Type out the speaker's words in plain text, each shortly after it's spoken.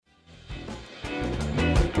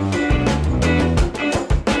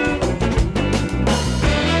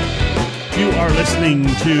listening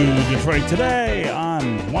to Detroit Today on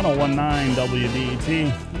 101.9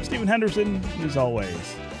 WDET. I'm Stephen Henderson, as always.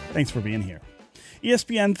 Thanks for being here.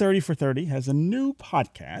 ESPN 30 for 30 has a new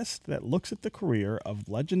podcast that looks at the career of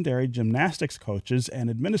legendary gymnastics coaches and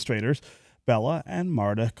administrators Bela and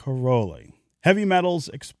Martha Karolyi. Heavy Metals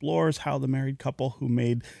explores how the married couple who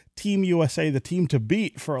made Team USA the team to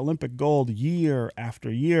beat for Olympic gold year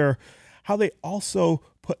after year, how they also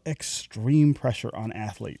put extreme pressure on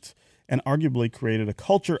athletes and arguably created a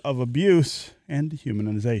culture of abuse and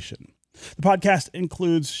dehumanization. The podcast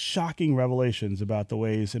includes shocking revelations about the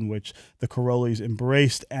ways in which the Karolyis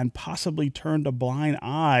embraced and possibly turned a blind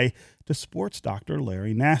eye to sports doctor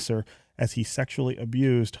Larry Nassar as he sexually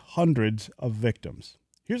abused hundreds of victims.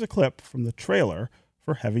 Here's a clip from the trailer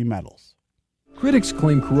for Heavy Metals. Critics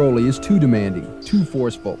claim Karolyi is too demanding, too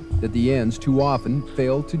forceful, that the ends too often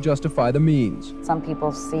fail to justify the means. Some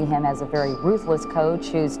people see him as a very ruthless coach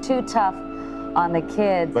who's too tough on the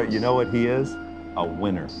kids. But you know what he is? A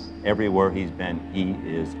winner. Everywhere he's been, he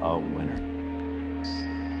is a winner.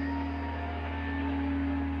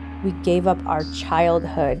 We gave up our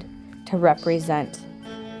childhood to represent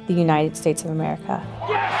the United States of America.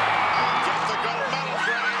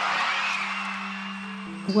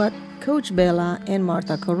 What Coach Bela and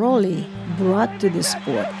Martha Karolyi brought to the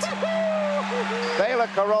sport. Bela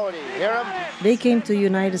Karolyi, hear him? They came to the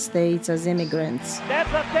United States as immigrants.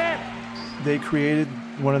 They created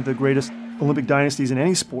one of the greatest Olympic dynasties in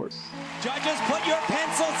any sport. Judges, put your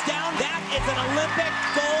pencils down. That is an Olympic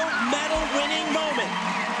gold medal winning moment.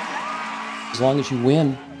 As long as you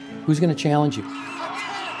win, who's going to challenge you?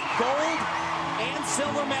 Gold and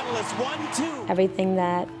silver medalists, 1, 2. Everything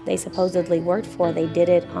that they supposedly worked for, they did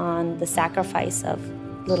it on the sacrifice of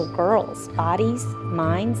little girls' bodies,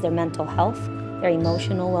 minds, their mental health, their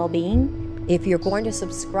emotional well-being. If you're going to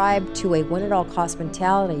subscribe to a win-at-all-cost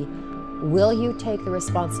mentality, will you take the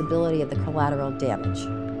responsibility of the collateral damage?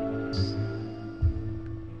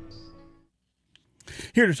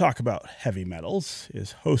 Here to talk about Heavy Metals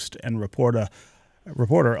is host and reporter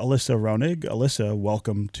Alyssa Ronig. Alyssa,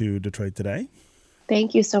 welcome to Detroit Today.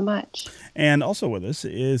 Thank you so much. And also with us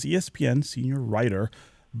is ESPN senior writer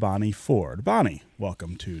Bonnie Ford. Bonnie,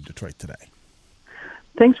 welcome to Detroit Today.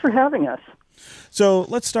 Thanks for having us. So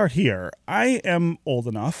let's start here. I am old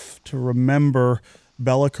enough to remember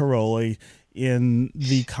Bela Karolyi in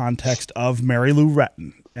the context of Mary Lou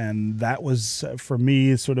Retton. And that was, for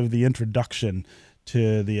me, sort of the introduction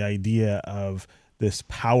to the idea of this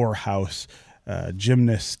powerhouse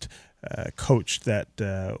gymnast coach that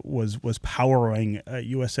was powering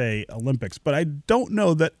USA Olympics. But I don't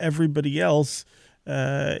know that everybody else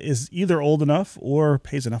is either old enough or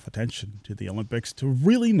pays enough attention to the Olympics to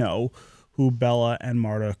really know who Bela and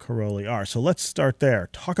Martha Karolyi are. So let's start there.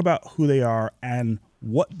 Talk about who they are and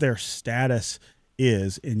what their status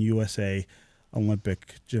is in USA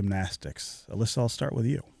Olympic gymnastics. Alyssa, I'll start with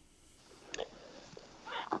you.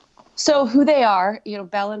 So who they are,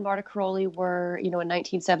 Bela and Martha Karolyi were, in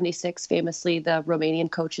 1976, famously the Romanian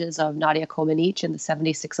coaches of Nadia Comaneci in the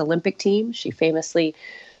 76 Olympic team. She famously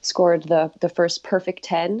scored the first perfect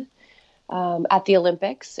 10 at the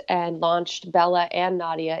Olympics and launched Bela and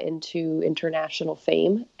Nadia into international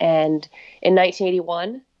fame. And in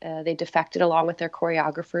 1981, they defected along with their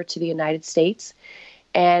choreographer to the United States.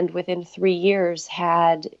 And within 3 years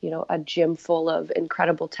had, a gym full of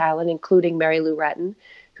incredible talent, including Mary Lou Retton,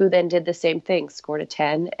 who then did the same thing, scored a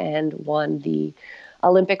 10 and won the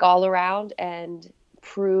Olympic all-around and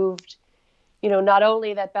proved, not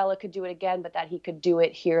only that Bela could do it again, but that he could do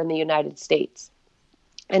it here in the United States.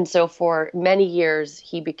 And so for many years,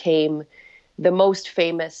 he became the most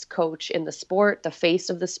famous coach in the sport, the face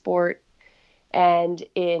of the sport. And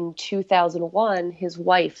in 2001, his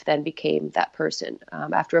wife then became that person.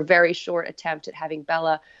 After a very short attempt at having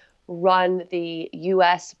Bela run the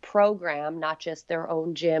U.S. program, not just their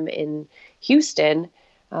own gym in Houston,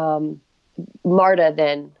 Martha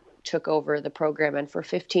then took over the program and for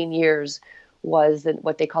 15 years was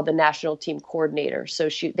what they called the national team coordinator. So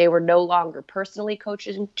they were no longer personally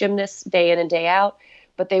coaching gymnasts day in and day out,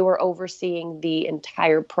 but they were overseeing the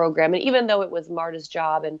entire program. And even though it was Martha's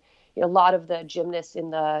job, and a lot of the gymnasts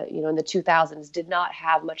in the in the 2000s did not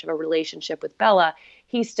have much of a relationship with Bela,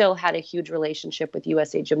 he still had a huge relationship with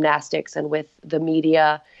USA Gymnastics and with the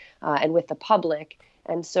media and with the public,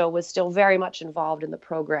 and so was still very much involved in the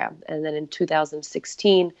program. And then in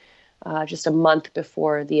 2016, just a month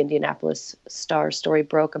before the Indianapolis Star story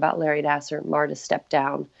broke about Larry Nassar, Martha stepped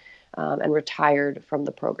down and retired from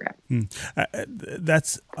the program.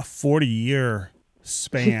 That's a 40-year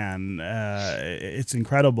span. It's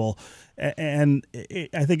incredible. And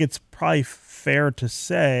I think it's probably fair to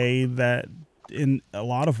say that in a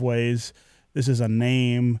lot of ways, this is a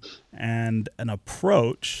name and an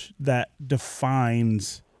approach that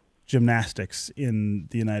defines gymnastics in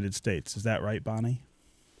the United States. Is that right, Bonnie?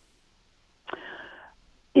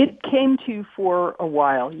 It came to for a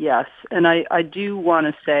while, yes. And I do want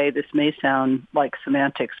to say this may sound like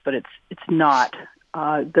semantics, but it's not.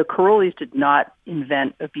 The Karolyis did not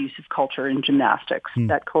invent abusive culture in gymnastics.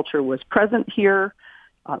 That culture was present here.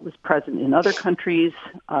 It was present in other countries.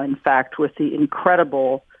 In fact, with the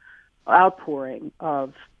incredible outpouring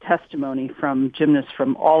of testimony from gymnasts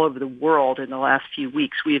from all over the world in the last few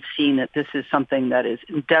weeks, we have seen that this is something that is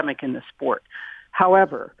endemic in the sport.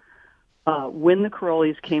 However, when the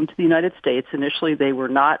Karolyis came to the United States, initially they were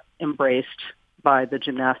not embraced by the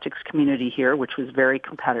gymnastics community here, which was very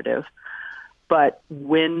competitive. But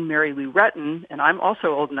when Mary Lou Retton, and I'm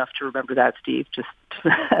also old enough to remember that, Steve, just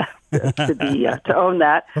to own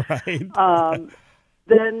that. Right.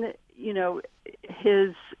 Then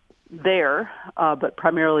but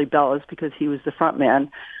primarily Bela's because he was the front man.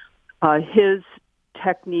 His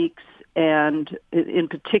techniques and, in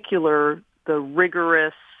particular, the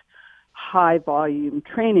rigorous, high-volume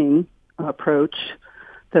training approach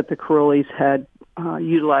that the Karolyis had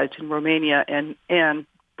utilized in Romania and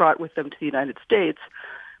brought with them to the United States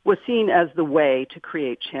was seen as the way to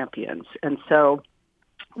create champions. And so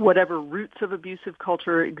whatever roots of abusive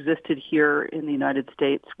culture existed here in the United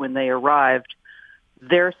States when they arrived,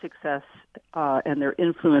 their success and their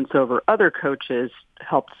influence over other coaches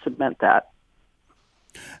helped cement that.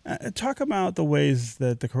 Talk about the ways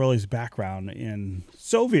that the Karolyis' background in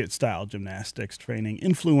Soviet-style gymnastics training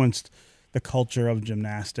influenced the culture of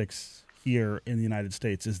gymnastics here in the United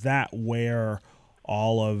States. Is that where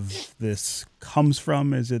all of this comes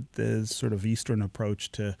from? Is it the sort of Eastern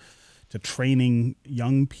approach to training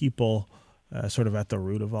young people sort of at the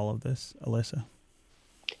root of all of this, Alyssa?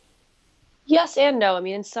 Yes and no. I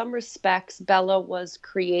mean, in some respects, Bela was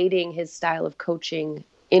creating his style of coaching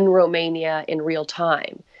in Romania in real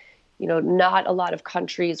time. Not a lot of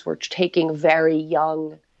countries were taking very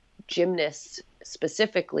young gymnasts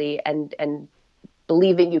specifically and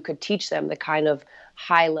believing you could teach them the kind of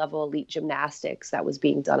high-level elite gymnastics that was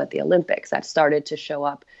being done at the Olympics. That started to show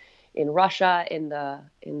up in Russia in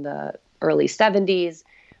the early 70s.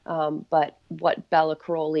 But what Bela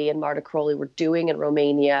Karolyi and Martha Karolyi were doing in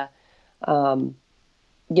Romania,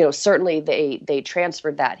 certainly they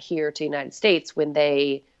transferred that here to the United States when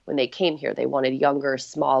they came here. They wanted younger,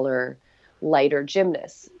 smaller, lighter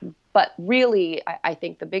gymnasts. But really, I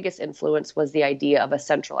think the biggest influence was the idea of a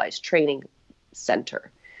centralized training center.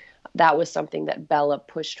 That was something that Bela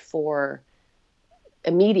pushed for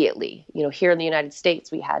immediately. Here in the United States,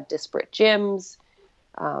 we had disparate gyms.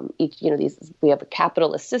 We have a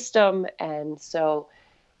capitalist system, and so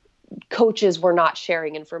coaches were not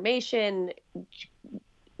sharing information.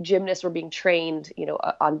 Gymnasts were being trained,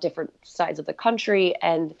 on different sides of the country,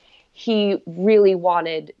 and he really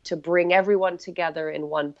wanted to bring everyone together in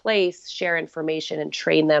one place, share information, and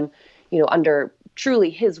train them, under truly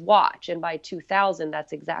his watch. And by 2000,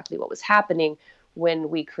 that's exactly what was happening when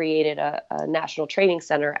we created a national training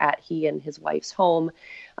center at he and his wife's home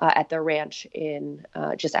at their ranch in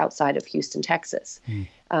just outside of Houston, Texas.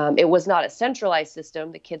 It was not a centralized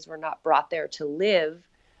system. The kids were not brought there to live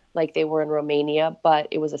like they were in Romania, but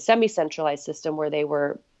it was a semi-centralized system where they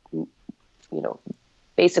were,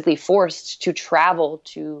 basically forced to travel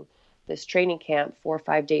to this training camp 4 or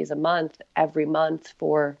 5 days a month, every month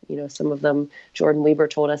for, some of them, Jordan Weber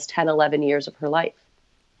told us, 10, 11 years of her life.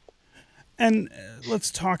 And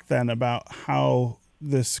let's talk then about how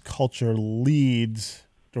this culture leads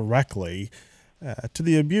directly to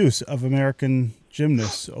the abuse of American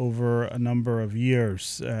gymnasts over a number of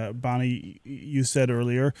years. Bonnie, you said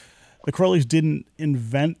earlier, the Karolyis didn't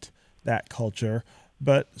invent that culture,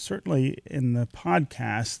 but certainly in the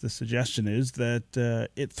podcast, the suggestion is that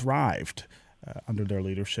it thrived under their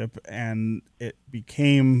leadership, and it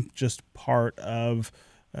became just part of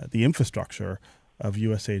the infrastructure of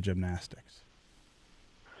USA Gymnastics.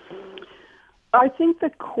 I think the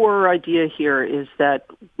core idea here is that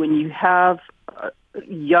when you have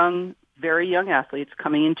very young athletes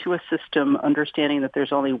coming into a system understanding that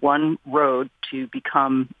there's only one road to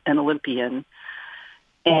become an Olympian,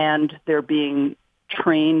 and they're being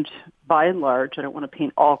trained by and large, I don't want to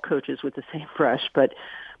paint all coaches with the same brush, but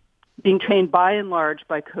being trained by and large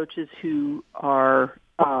by coaches who are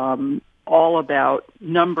all about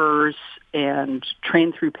numbers and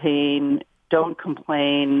train through pain, don't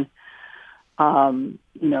complain,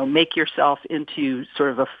 make yourself into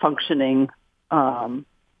sort of a functioning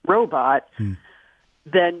robot,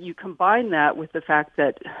 then you combine that with the fact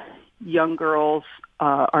that young girls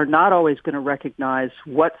are not always going to recognize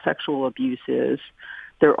what sexual abuse is.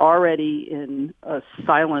 They're already in a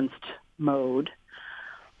silenced mode,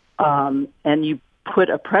 and you put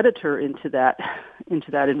a predator into that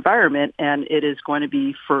environment, and it is going to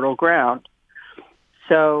be fertile ground.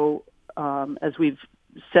 So, as we've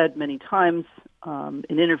said many times in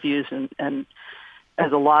interviews, and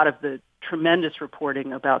as a lot of the tremendous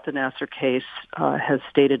reporting about the Nassar case has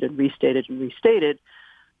stated and restated,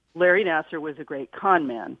 Larry Nassar was a great con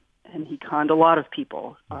man, and he conned a lot of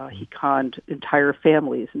people. He conned entire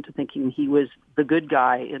families into thinking he was the good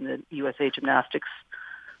guy in the USA Gymnastics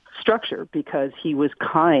structure because he was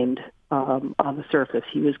kind on the surface.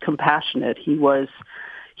 He was compassionate. He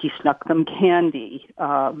snuck them candy.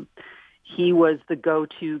 He was the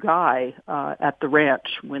go-to guy at the ranch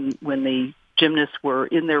when the gymnasts were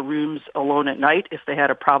in their rooms alone at night. If they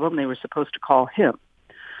had a problem, they were supposed to call him.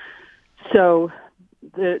 So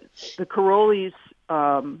the Karolyis,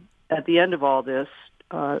 at the end of all this,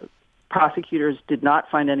 prosecutors did not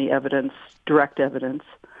find any direct evidence,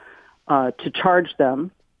 to charge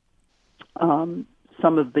them.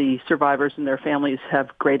 Some of the survivors and their families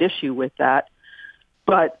have great issue with that.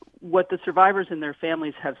 But what the survivors and their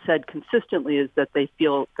families have said consistently is that they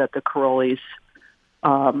feel that the Karolyis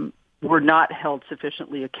were not held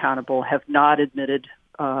sufficiently accountable, have not admitted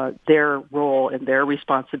their role and their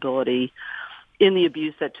responsibility in the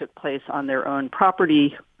abuse that took place on their own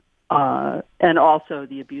property, and also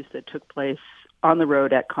the abuse that took place on the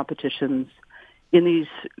road at competitions in these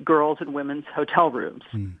girls' and women's hotel rooms,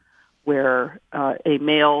 where a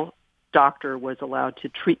male doctor was allowed to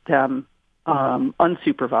treat them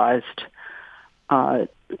unsupervised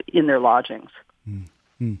in their lodgings.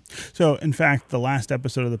 So, in fact, the last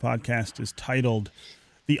episode of the podcast is titled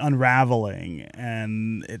The Unraveling,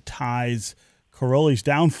 and it ties Karolyi's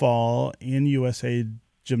downfall in USA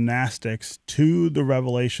Gymnastics to the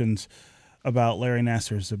revelations about Larry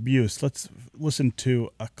Nassar's abuse. Let's listen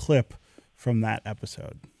to a clip from that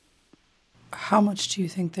episode. How much do you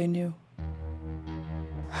think they knew?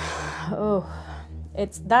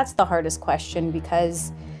 That's the hardest question,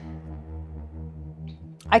 because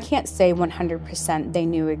I can't say 100% they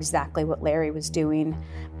knew exactly what Larry was doing,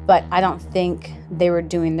 but I don't think they were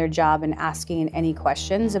doing their job and asking any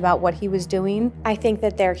questions about what he was doing. I think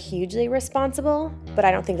that they're hugely responsible, but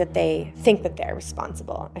I don't think that they think that they're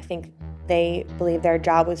responsible. I think they believe their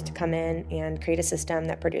job was to come in and create a system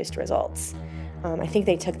that produced results. I think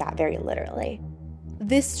they took that very literally.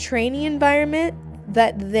 This training environment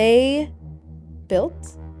that they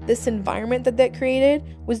built, this environment that created,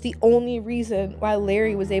 was the only reason why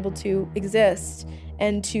Larry was able to exist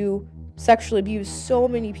and to sexually abuse so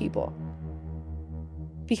many people.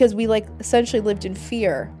 Because we essentially lived in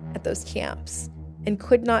fear at those camps and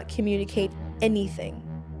could not communicate anything.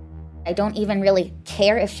 I don't even really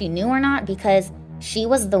care if she knew or not, because she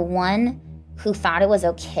was the one who thought it was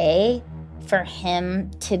okay for him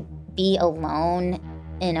to be alone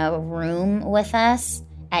in a room with us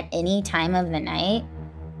at any time of the night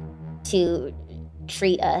to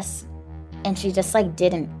treat us, and she just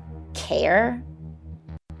didn't care.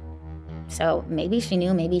 So maybe she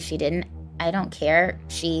knew, maybe she didn't. I don't care.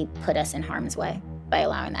 She put us in harm's way by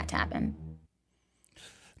allowing that to happen.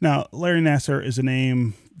 Now, Larry Nassar is a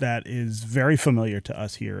name that is very familiar to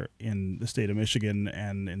us here in the state of Michigan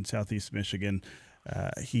and in Southeast Michigan.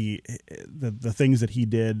 The things that he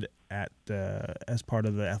did as part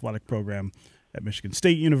of the athletic program at Michigan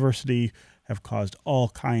State University have caused all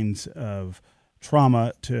kinds of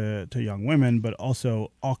trauma to young women, but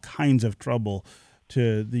also all kinds of trouble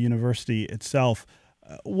to the university itself.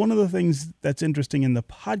 One of the things that's interesting in the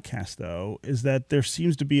podcast, though, is that there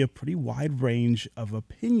seems to be a pretty wide range of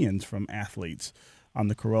opinions from athletes on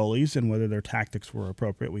the Karolyis and whether their tactics were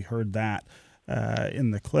appropriate. We heard that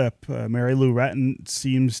in the clip. Mary Lou Retton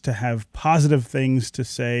seems to have positive things to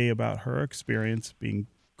say about her experience being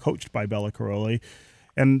coached by Bela Karolyi,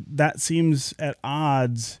 and that seems at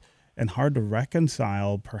odds and hard to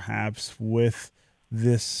reconcile, perhaps, with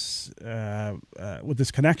this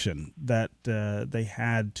connection that they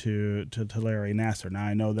had to Larry Nassar. Now,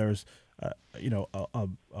 I know there's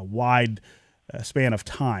a wide span of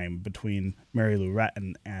time between Mary Lou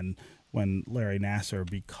Retton and when Larry Nassar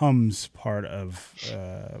becomes part of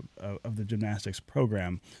the gymnastics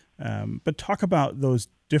program. But talk about those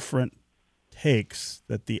different takes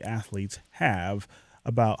that the athletes have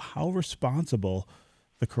about how responsible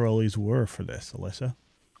the Karolyis were for this, Alyssa.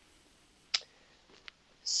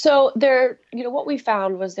 So what we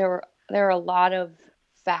found was there are a lot of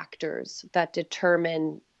factors that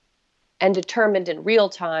determined in real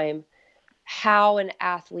time how an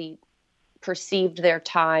athlete perceived their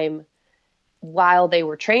time while they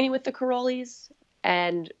were training with the Karolyis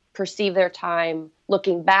and perceive their time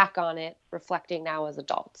looking back on it, reflecting now as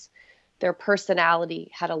adults. Their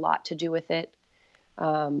personality had a lot to do with it.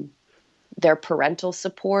 Their parental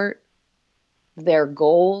support, their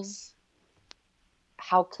goals,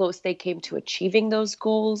 how close they came to achieving those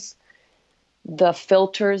goals, the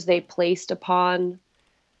filters they placed upon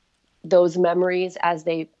those memories as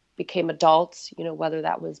they became adults, you know, whether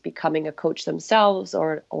that was becoming a coach themselves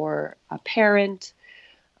or a parent.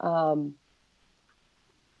 You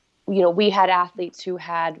know, we had athletes who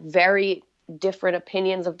had very different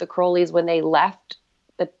opinions of the Karolyis when they left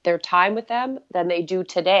their time with them than they do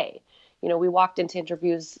today. You know, we walked into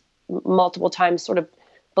interviews multiple times sort of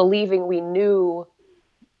believing we knew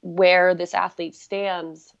where this athlete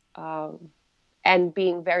stands, and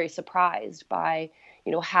being very surprised by,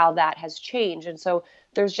 you know, how that has changed. And so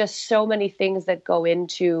there's just so many things that go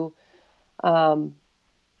into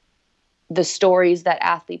the stories that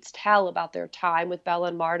athletes tell about their time with Bela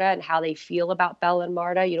and Marta and how they feel about Bela and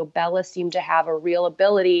Marta. You know, Bela seemed to have a real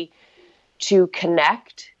ability to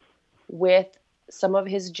connect with some of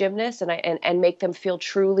his gymnasts and make them feel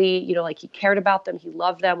truly, you know, like he cared about them. He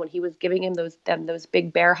loved them when he was giving him those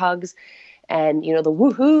big bear hugs and, you know, the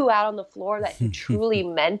woohoo out on the floor, that he truly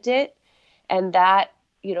meant it. And that,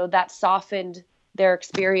 you know, that softened their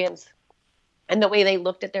experience and the way they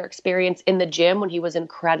looked at their experience in the gym when he was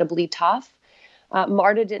incredibly tough.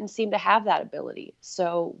 Marta didn't seem to have that ability.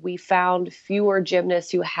 So we found fewer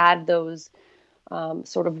gymnasts who had those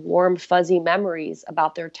sort of warm, fuzzy memories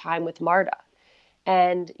about their time with Marta.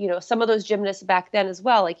 And, you know, some of those gymnasts back then as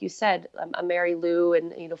well, like you said, Mary Lou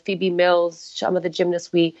and, you know, Phoebe Mills, some of the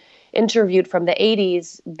gymnasts we interviewed from the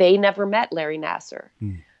 80s, they never met Larry Nassar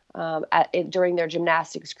during their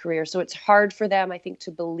gymnastics career. So it's hard for them, I think,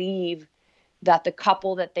 to believe that the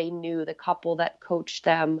couple that they knew, the couple that coached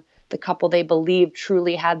them, the couple they believed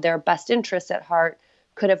truly had their best interests at heart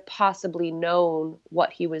could have possibly known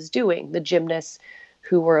what he was doing. The gymnasts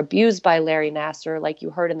who were abused by Larry Nassar, like you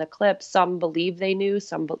heard in the clip, some believe they knew,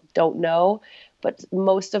 some don't know, but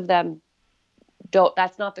most of them don't.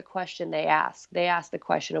 That's not the question they ask. They ask the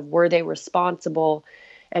question of, were they responsible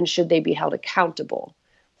and should they be held accountable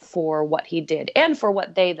for what he did and for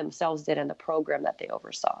what they themselves did in the program that they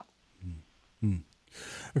oversaw.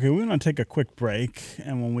 Okay, we want to take a quick break,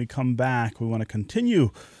 and when we come back, we want to continue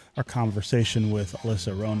our conversation with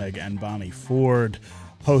Alyssa Roenig and Bonnie Ford,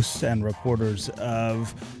 hosts and reporters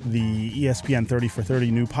of the ESPN 30 for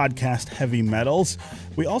 30 new podcast, Heavy Metals.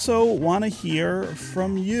 We also want to hear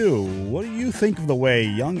from you. What do you think of the way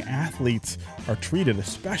young athletes are treated,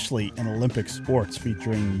 especially in Olympic sports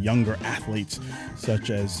featuring younger athletes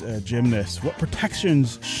such as gymnasts? What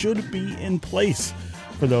protections should be in place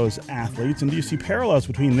for those athletes? And do you see parallels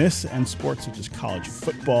between this and sports such as college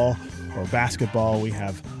football or basketball? We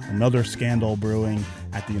have another scandal brewing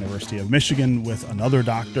at the University of Michigan with another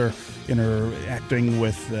doctor interacting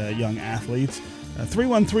with young athletes.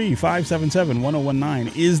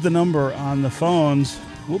 313-577-1019 is the number on the phones.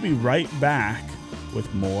 We'll be right back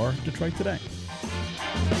with more Detroit Today.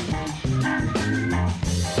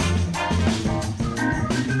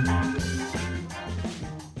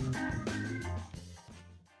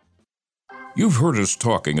 You've heard us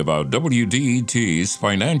talking about WDET's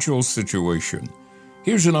financial situation.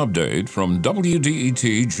 Here's an update from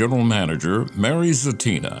WDET General Manager Mary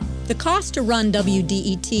Zatina. The cost to run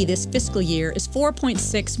WDET this fiscal year is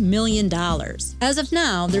 $4.6 million. As of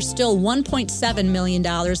now, there's still $1.7 million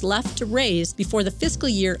left to raise before the fiscal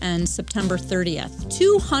year ends September 30th.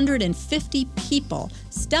 250 people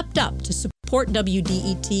stepped up to support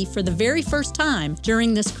WDET for the very first time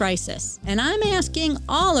during this crisis. And I'm asking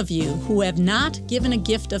all of you who have not given a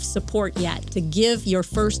gift of support yet to give your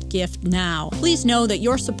first gift now. Please know that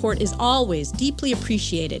your support is always deeply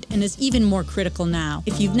appreciated and is even more critical now.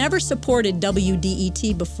 If you've never supported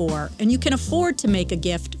WDET before and you can afford to make a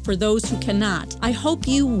gift for those who cannot, I hope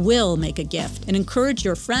you will make a gift and encourage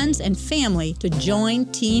your friends and family to join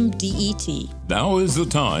Team DET. Now is the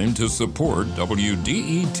time to support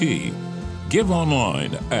WDET. Give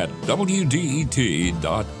online at WDET.org.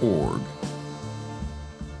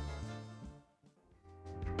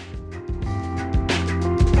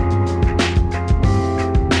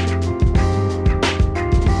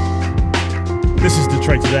 This is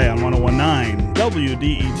Detroit Today on 101.9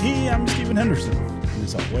 WDET. I'm Stephen Henderson. And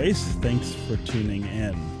as always, thanks for tuning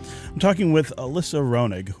in. I'm talking with Alyssa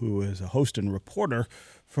Roenig, who is a host and reporter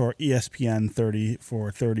for ESPN 30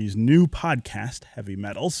 for 30's new podcast, Heavy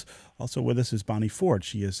Metals. Also with us is Bonnie Ford.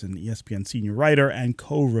 She is an ESPN senior writer and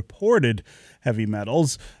co-reported Heavy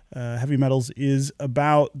Metals. Heavy Metals is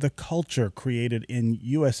about the culture created in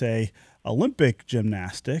USA Olympic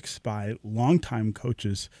gymnastics by longtime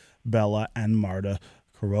coaches Bela and Martha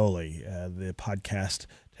Karolyi. The podcast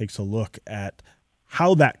takes a look at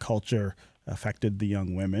how that culture affected the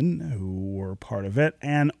young women who were part of it,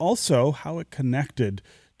 and also how it connected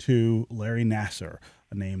to Larry Nassar,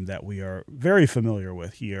 a name that we are very familiar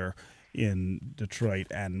with here in Detroit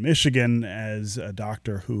and Michigan as a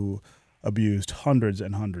doctor who abused hundreds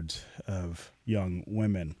and hundreds of young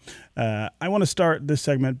women. I want to start this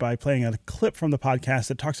segment by playing a clip from the podcast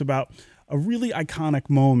that talks about a really iconic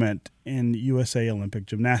moment in USA Olympic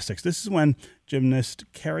gymnastics. This is when gymnast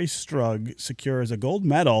Kerri Strug secures a gold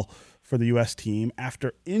medal for the U.S. team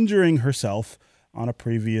after injuring herself on a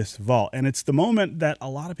previous vault. And it's the moment that a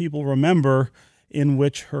lot of people remember in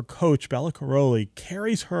which her coach, Bela Karolyi,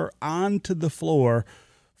 carries her onto the floor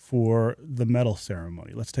for the medal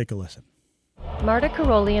ceremony. Let's take a listen. Martha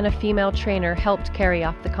Karolyi and a female trainer helped Kerri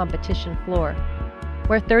off the competition floor,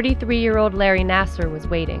 where 33-year-old Larry Nassar was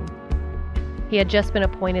waiting. He had just been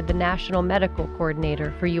appointed the National Medical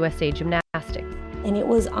Coordinator for USA Gymnastics. And it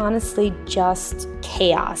was honestly just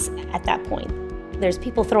chaos at that point. There's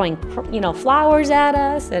people throwing, flowers at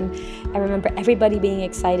us, and I remember everybody being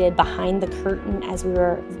excited behind the curtain as we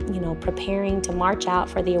were, preparing to march out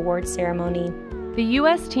for the award ceremony. The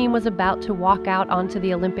U.S. team was about to walk out onto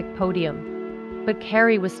the Olympic podium, but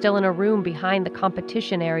Kerri was still in a room behind the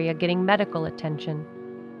competition area getting medical attention.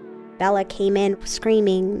 Bela came in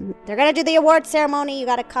screaming, "They're going to do the award ceremony, you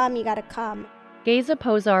got to come, you got to come." Geza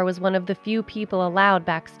Pozar was one of the few people allowed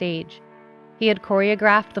backstage. He had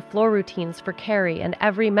choreographed the floor routines for Kerri and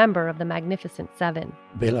every member of the Magnificent Seven.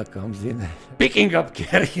 Bela comes in, picking up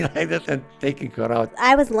Kerri like that and taking her out.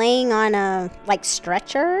 I was laying on a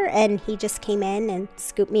stretcher, and he just came in and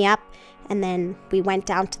scooped me up. And then we went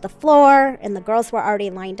down to the floor, and the girls were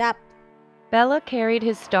already lined up. Bela carried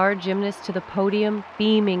his star gymnast to the podium,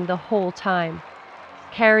 beaming the whole time.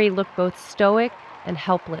 Kerri looked both stoic and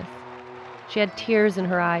helpless. She had tears in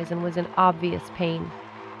her eyes and was in obvious pain.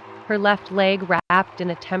 Her left leg, wrapped in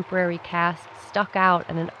a temporary cast, stuck out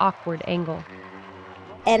at an awkward angle.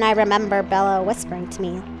 And I remember Bela whispering to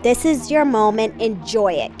me, "This is your moment,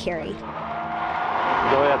 enjoy it, Kerri."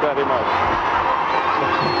 Enjoy it very much.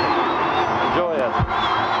 Enjoy it.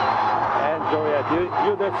 Enjoy it.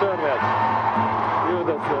 You deserve it. You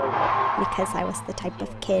deserve it. Because I was the type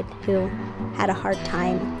of kid who had a hard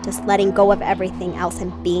time just letting go of everything else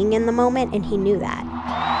and being in the moment, and he knew that.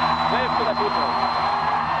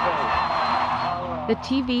 The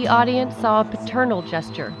TV audience saw a paternal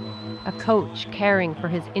gesture, a coach caring for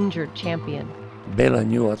his injured champion. Bela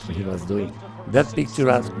knew what he was doing. That picture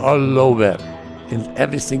was all over in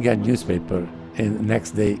every single newspaper and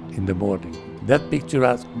next day in the morning. That picture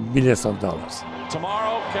was millions of dollars.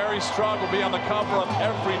 Tomorrow, Kerri Strug will be on the cover of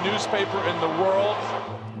every newspaper in the world.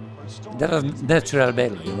 That was natural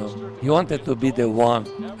Bela, He wanted to be the one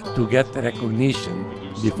to get recognition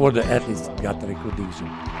before the athletes got recognition.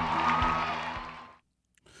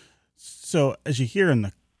 So as you hear in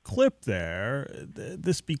the clip there,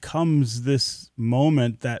 this becomes this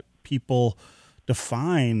moment that people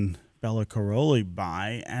define Bela Karolyi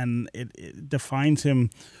by, and it defines him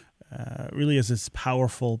really as this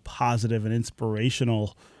powerful, positive, and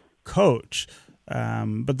inspirational coach.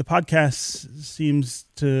 But the podcast seems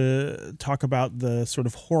to talk about the sort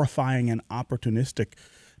of horrifying and opportunistic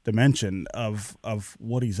dimension of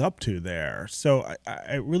what he's up to there. So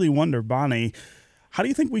I really wonder, Bonnie, how do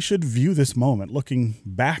you think we should view this moment, looking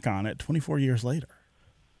back on it 24 years later?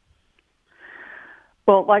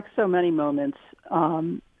 Well, like so many moments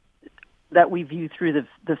that we view through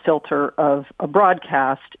the filter of a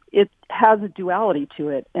broadcast, it has a duality to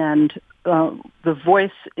it. And the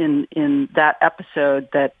voice in that episode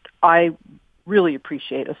that I really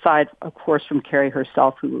appreciate, aside, of course, from Kerri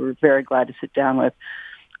herself, who we were very glad to sit down with,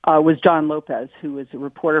 was John Lopez, who was a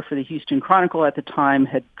reporter for the Houston Chronicle at the time,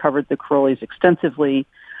 had covered the Karolyis extensively.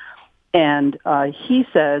 And he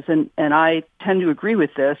says, and I tend to agree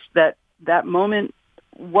with this, that moment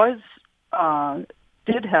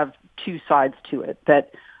did have two sides to it.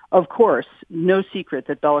 That, of course, no secret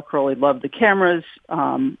that Bela Karolyi loved the cameras,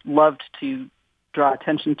 loved to draw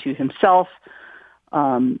attention to himself.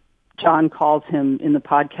 John calls him in the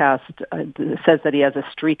podcast, says that he has a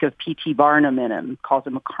streak of P.T. Barnum in him, calls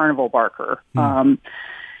him a carnival barker.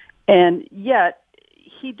 And yet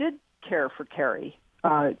he did care for Kerri.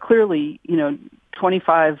 Clearly,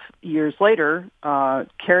 25 years later,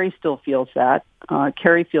 Kerri still feels that.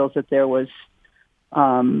 Kerri feels that there was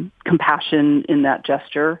compassion in that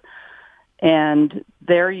gesture. And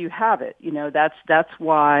there you have it. That's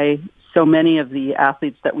why so many of the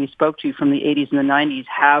athletes that we spoke to from the 80s and the 90s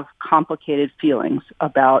have complicated feelings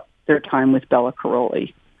about their time with Bela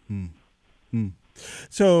Karolyi.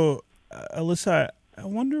 So, Alyssa, I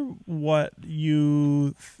wonder what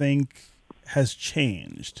you think has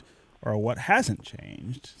changed or what hasn't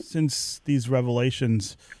changed since these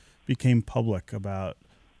revelations became public about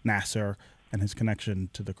Nassar and his connection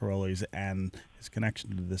to the Karolyis and his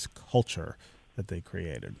connection to this culture that they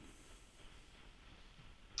created.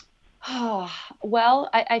 Well,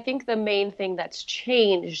 I think the main thing that's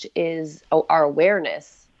changed is our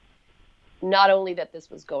awareness, not only that this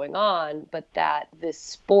was going on, but that this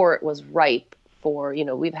sport was ripe for,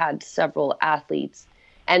 we've had several athletes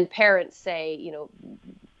and parents say,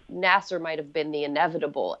 Nassar might have been the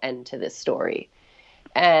inevitable end to this story.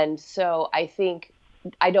 And so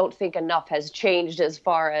I don't think enough has changed as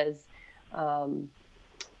far as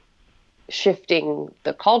shifting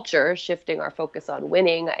the culture, shifting our focus on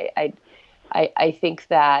winning. I think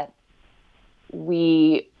that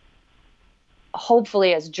we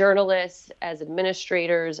hopefully, as journalists, as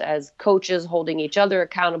administrators, as coaches, holding each other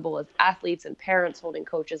accountable, as athletes and parents holding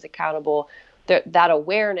coaches accountable, that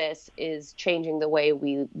awareness is changing the way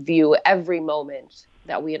we view every moment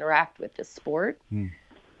that we interact with this sport.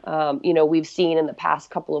 We've seen in the past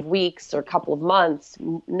couple of weeks or couple of months,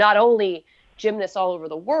 not only gymnasts all over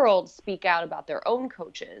the world speak out about their own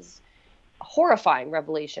coaches, horrifying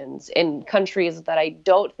revelations in countries that I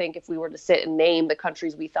don't think, if we were to sit and name the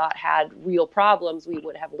countries we thought had real problems, we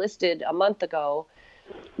would have listed a month ago,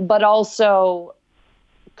 but also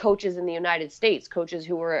coaches in the United States, coaches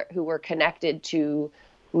who were connected to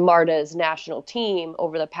Marta's national team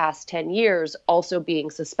over the past 10 years, also being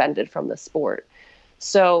suspended from the sport.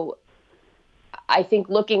 So I think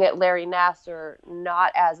looking at Larry Nassar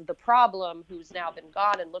not as the problem who's now been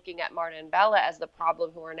gone, and looking at Marta and Bela as the problem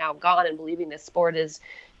who are now gone, and believing this sport is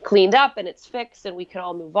cleaned up and it's fixed and we can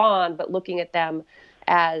all move on, but looking at them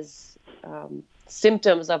as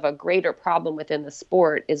symptoms of a greater problem within the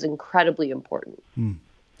sport is incredibly important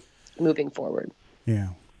moving forward. Yeah.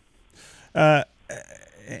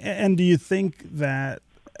 And do you think that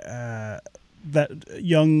that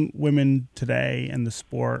young women today in the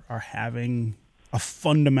sport are having a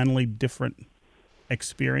fundamentally different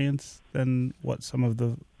experience than what some of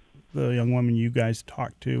the young women you guys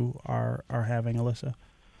talk to are having, Alyssa?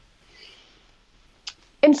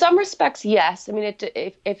 In some respects, yes. I mean,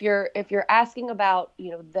 if you're asking about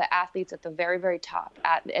the athletes at the very, very top,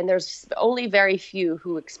 and there's only very few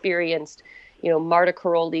who experienced Marta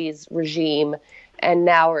Karolyi's regime, and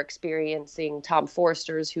now are experiencing Tom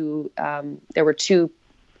Forster's. Who there were two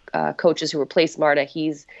coaches who replaced Marta.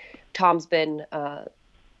 Tom's been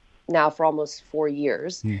now for almost 4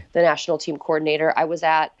 years the national team coordinator.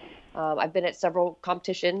 I've been at several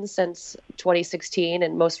competitions since 2016,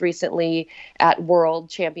 and most recently at World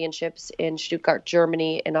Championships in Stuttgart,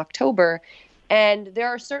 Germany in October. And there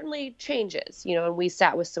are certainly changes, and we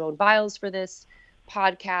sat with Simone Biles for this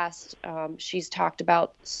podcast. She's talked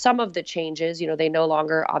about some of the changes. They no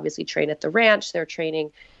longer obviously train at the ranch. They're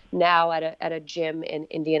training now at a gym in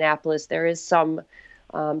Indianapolis. There is some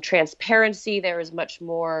transparency. There is much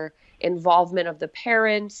more involvement of the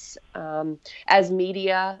parents. As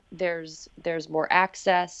media, there's more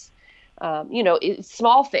access. It's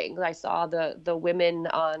small things. I saw the women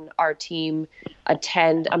on our team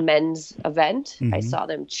attend a men's event. I saw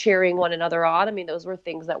them cheering one another on. I mean, those were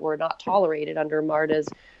things that were not tolerated under Marta's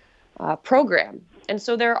program. And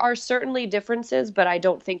so there are certainly differences, but I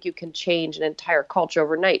don't think you can change an entire culture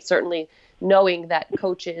overnight. Certainly knowing that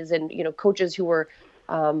coaches and, coaches who were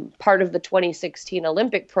part of the 2016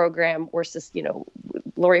 Olympic program were,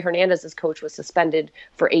 Lori Hernandez's coach was suspended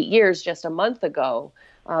for 8 years just a month ago.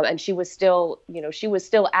 And she was still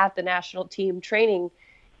at the national team training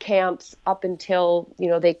camps up until,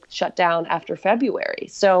 they shut down after February.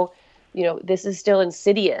 So, this is still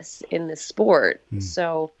insidious in the sport.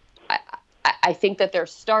 So I think that they're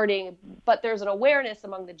starting, but there's an awareness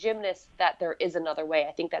among the gymnasts that there is another way.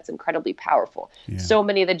 I think that's incredibly powerful. Yeah. So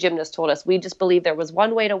many of the gymnasts told us, we just believed there was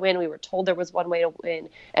one way to win. We were told there was one way to win,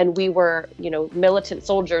 and we were, militant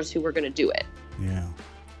soldiers who were going to do it. Yeah.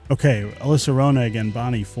 Okay, Alyssa Rona again,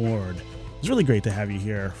 Bonnie Ford. It's really great to have you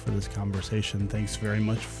here for this conversation. Thanks very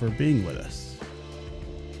much for being with us.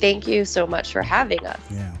 Thank you so much for having us.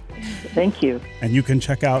 Yeah. Thank you. And you can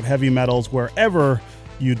check out Heavy Metals wherever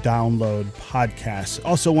you download podcasts.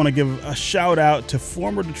 Also want to give a shout out to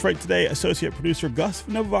former Detroit Today associate producer Gus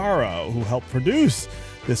Navarro, who helped produce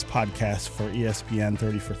this podcast for ESPN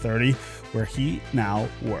 30 for 30, where he now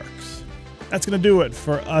works. That's going to do it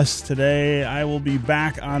for us today. I will be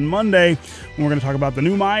back on Monday when we're going to talk about the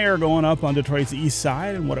new Meijer going up on Detroit's east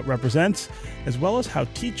side and what it represents, as well as how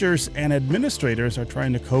teachers and administrators are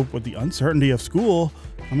trying to cope with the uncertainty of school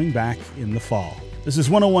coming back in the fall. This is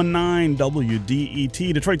 101.9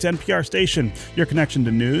 WDET, Detroit's NPR station, your connection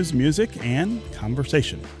to news, music, and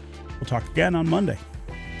conversation. We'll talk again on Monday.